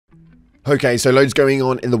Okay, so loads going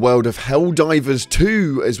on in the world of Helldivers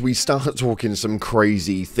 2 as we start talking some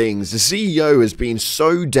crazy things. The CEO has been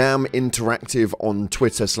so damn interactive on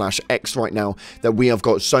Twitter/X right now that we have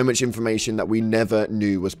got so much information that we never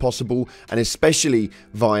knew was possible, and especially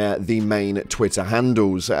via the main Twitter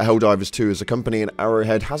handles. Helldivers 2 as a company and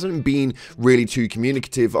Arrowhead hasn't been really too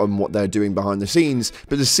communicative on what they're doing behind the scenes,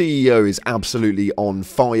 but the CEO is absolutely on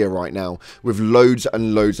fire right now with loads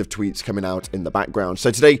and loads of tweets coming out in the background.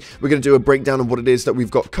 So today we're going to do a breakdown of what it is that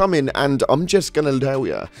we've got coming, and I'm just gonna tell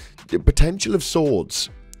you, the potential of swords.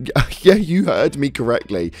 Yeah, you heard me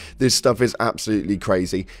correctly. This stuff is absolutely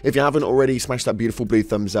crazy. If you haven't already, smash that beautiful blue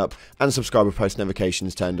thumbs up and subscribe with post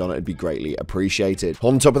notifications turned on. It'd be greatly appreciated.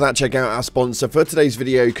 On top of that, check out our sponsor for today's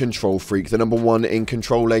video, Control Freak, the #1 in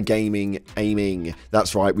controller gaming aiming.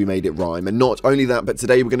 That's right, we made it rhyme. And not only that, but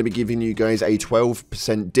today we're going to be giving you guys a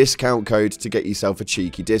 12% discount code to get yourself a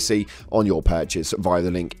cheeky dissy on your purchase via the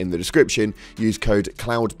link in the description. Use code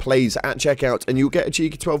CloudPlays at checkout and you'll get a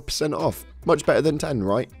cheeky 12% off. Much better than 10,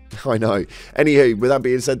 right? I know. Anywho, with that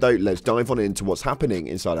being said though, let's dive on into what's happening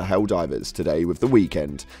inside of Helldivers today with the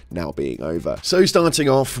weekend now being over. So starting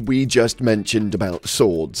off, we just mentioned about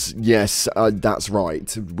swords. Yes, that's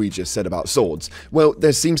right. We just said about swords. Well,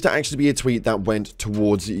 there seems to actually be a tweet that went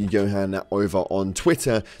towards Johan over on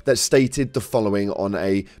Twitter that stated the following on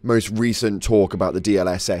a most recent talk about the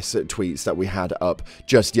DLSS tweets that we had up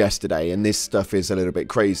just yesterday. And this stuff is a little bit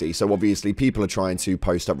crazy. So obviously people are trying to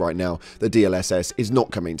post up right now that DLSS is not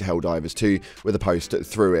coming to Helldivers 2 with a post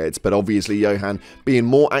through it, but obviously Johan, being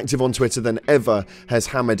more active on Twitter than ever, has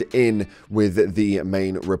hammered in with the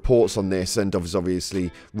main reports on this and has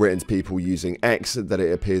obviously written to people using X that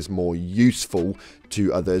it appears more useful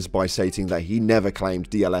to others by stating that he never claimed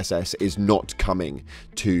DLSS is not coming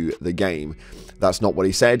to the game. That's not what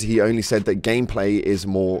he said. He only said that gameplay is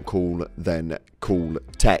more cool than cool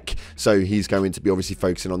tech. So he's going to be obviously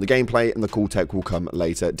focusing on the gameplay and the cool tech will come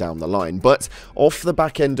later down the line. But off the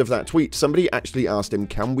back end of that tweet, somebody actually asked him,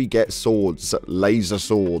 can we get swords, laser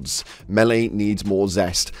swords? Melee needs more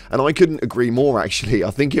zest. And I couldn't agree more actually. I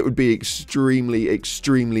think it would be extremely,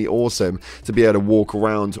 extremely awesome to be able to walk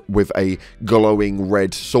around with a glowing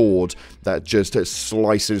red sword that just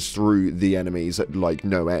slices through the enemies at like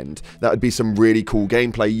no end. That would be some really cool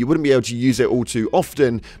gameplay. You wouldn't be able to use it all too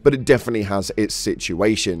often, but it definitely has its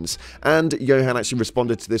situations. And Johan actually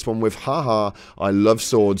responded to this one with, haha, I love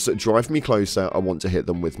swords, drive me closer, I want to hit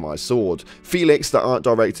them with my sword. Felix, the art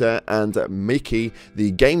director, and Mickey,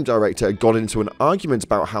 the game director, got into an argument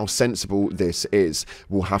about how sensible this is.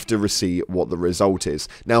 We'll have to see what the result is.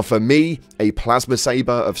 Now for me, a plasma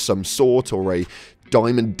saber of some sort or a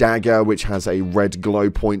diamond dagger which has a red glow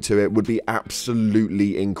point to it would be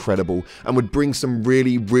absolutely incredible and would bring some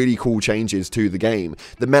really, really cool changes to the game.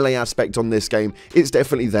 The melee aspect on this game, it's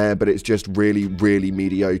definitely there, but it's just really, really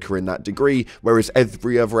mediocre in that degree, whereas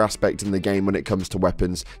every other aspect in the game when it comes to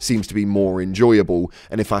weapons seems to be more enjoyable.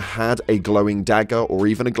 And if I had a glowing dagger or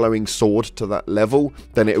even a glowing sword to that level,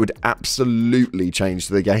 then it would absolutely change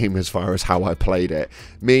the game as far as how I played it.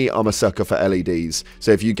 Me, I'm a sucker for LEDs,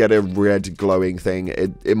 so if you get a red glowing thing,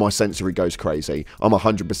 my sensory goes crazy. I'm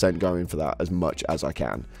 100% going for that as much as I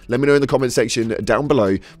can. Let me know in the comment section down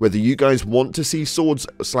below whether you guys want to see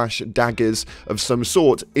swords/daggers of some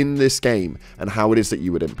sort in this game and how it is that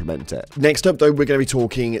you would implement it. Next up though, we're going to be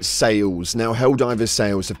talking sales. Now Helldivers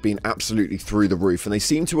sales have been absolutely through the roof and they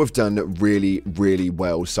seem to have done really, really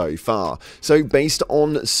well so far. So based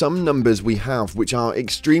on some numbers we have, which are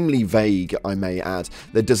extremely vague, I may add,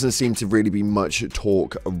 there doesn't seem to really be much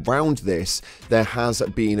talk around this. There has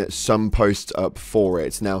been some posts up for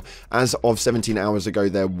it. Now, as of 17 hours ago,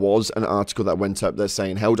 there was an article that went up that's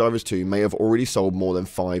saying Helldivers 2 may have already sold more than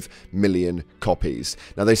 5 million copies.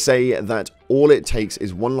 Now, they say that all it takes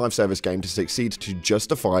is one live service game to succeed to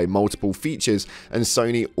justify multiple features, and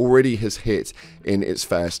Sony already has hit in its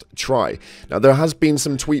first try. Now, there has been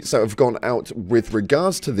some tweets that have gone out with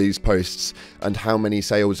regards to these posts and how many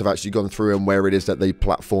sales have actually gone through and where it is that the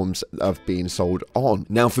platforms have been sold on.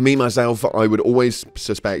 Now, for me, myself, I would always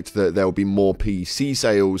suspect that there will be more PC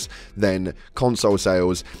sales than console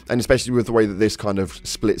sales, and especially with the way that this kind of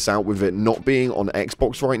splits out with it not being on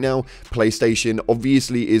Xbox right now, PlayStation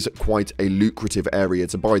obviously is quite a lucrative area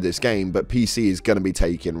to buy this game, but PC is going to be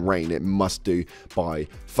taking reign. It must do by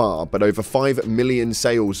far. But over 5 million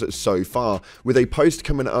sales so far, with a post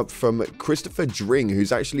coming up from Christopher Dring,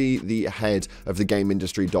 who's actually the head of the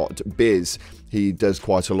GameIndustry.biz. He does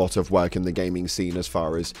quite a lot of work in the gaming scene as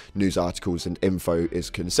far as news articles and info is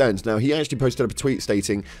concerned. Now, he actually posted up a tweet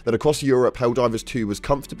stating that across Europe, Helldivers 2 was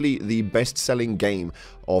comfortably the best-selling game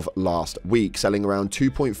of last week, selling around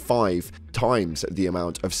 2.5 times the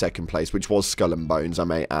amount of second place, which was Skull and Bones, I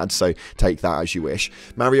may add, so take that as you wish.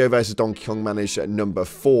 Mario vs Donkey Kong managed at number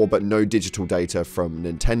 4, but no digital data from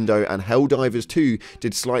Nintendo, and Helldivers 2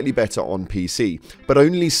 did slightly better on PC, but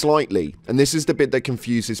only slightly, and this is the bit that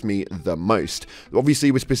confuses me the most.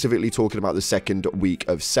 Obviously, we're specifically talking about the second week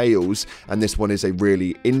of sales, and this one is a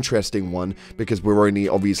really interesting one because we're only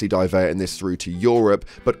obviously diverting this through to Europe,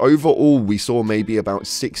 but overall we saw maybe about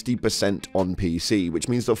 60% on PC, which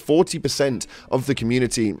means that 40% of the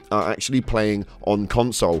community are actually playing on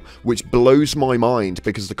console, which blows my mind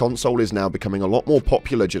because the console is now becoming a lot more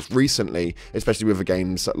popular just recently, especially with the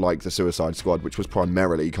games like the Suicide Squad, which was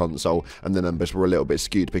primarily console, and the numbers were a little bit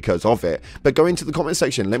skewed because of it. But go into the comment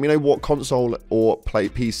section, let me know what console or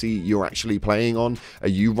PC you're actually playing on. Are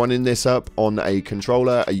you running this up on a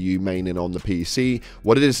controller? Are you maining on the PC?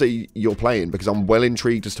 What it is that you're playing, because I'm well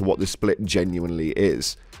intrigued as to what this split genuinely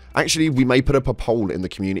is. Actually, we may put up a poll in the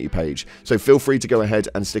community page, so feel free to go ahead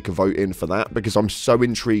and stick a vote in for that, because I'm so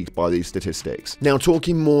intrigued by these statistics. Now,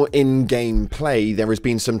 talking more in-game play, there has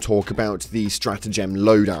been some talk about the stratagem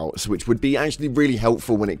loadouts, which would be actually really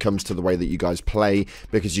helpful when it comes to the way that you guys play,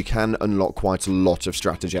 because you can unlock quite a lot of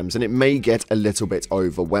stratagems, and it may get a little bit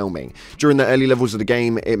overwhelming. During the early levels of the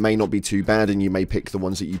game, it may not be too bad, and you may pick the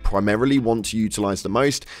ones that you primarily want to utilize the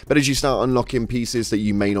most, but as you start unlocking pieces that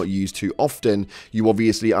you may not use too often, you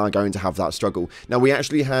obviously are going to have that struggle. Now, we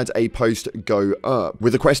actually had a post go up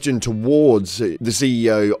with a question towards the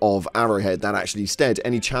CEO of Arrowhead that actually said,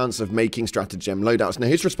 any chance of making stratagem loadouts? Now,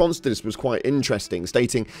 his response to this was quite interesting,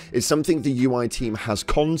 stating, it's something the UI team has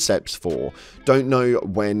concepts for. Don't know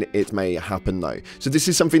when it may happen though. So this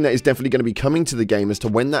is something that is definitely going to be coming to the game. As to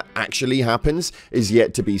when that actually happens is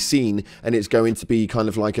yet to be seen, and it's going to be kind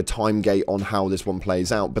of like a time gate on how this one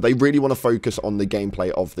plays out. But they really want to focus on the gameplay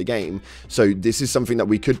of the game. So this is something that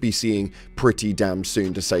we could be seeing pretty damn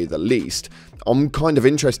soon, to say the least. I'm kind of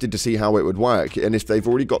interested to see how it would work, and if they've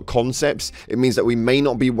already got concepts, it means that we may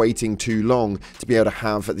not be waiting too long to be able to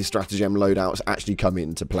have the stratagem loadouts actually come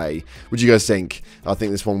into play. What do you guys think? I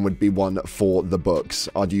think this one would be one for the books.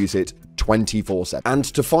 I'd use it 24/7. And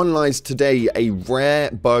to finalize today, a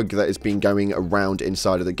rare bug that has been going around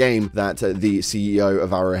inside of the game that the CEO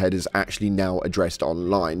of Arrowhead has actually now addressed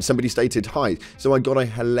online. Somebody stated, hi, so I got a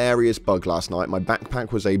hilarious bug last night. My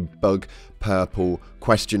backpack was a bug purple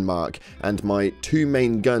question mark, and my two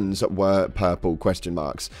main guns were purple question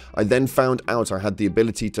marks. I then found out I had the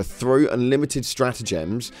ability to throw unlimited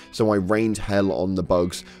stratagems, so I rained hell on the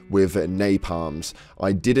bugs with napalms.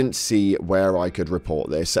 I didn't see where I could report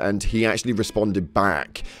this, and he actually responded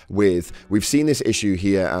back with, we've seen this issue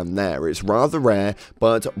here and there. It's rather rare,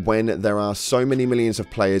 but when there are so many millions of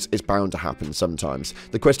players, it's bound to happen sometimes.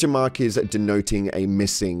 The question mark is denoting a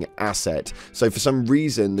missing asset, so for some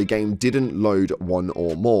reason the game didn't load one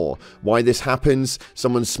or more. Why this happens,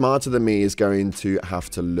 someone smarter than me is going to have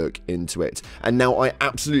to look into it. And now I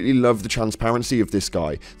absolutely love the transparency of this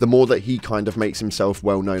guy. The more that he kind of makes himself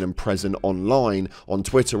well known and present online, on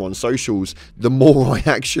Twitter, on socials, the more I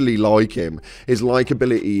actually like him. His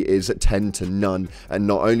likability is 10 to none, and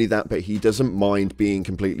not only that, but he doesn't mind being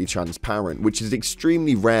completely transparent, which is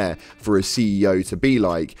extremely rare for a CEO to be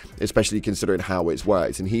like, especially considering how it's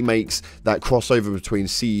worked. And he makes that crossover between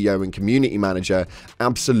CEO and community manager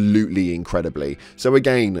absolutely incredibly. So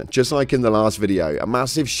again, just like in the last video, a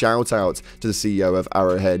massive shout out to the CEO of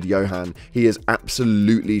Arrowhead, Johan. He is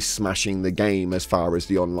absolutely smashing the game as far as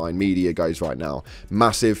the online media goes right now.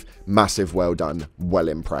 Massive, massive well done. Well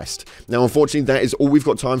impressed. Now, unfortunately, that is all we've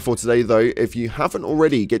got time for today, though. If you haven't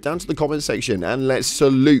already, get down to the comment section and let's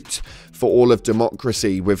salute for all of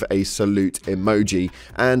democracy with a salute emoji,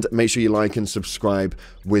 and make sure you like and subscribe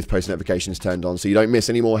with post notifications turned on so you don't miss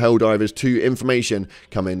any more Helldivers 2 information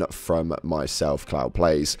coming from myself, Cloud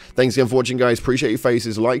Plays. Thanks again for watching, guys. Appreciate your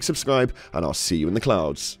faces. Like, subscribe, and I'll see you in the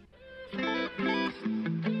clouds.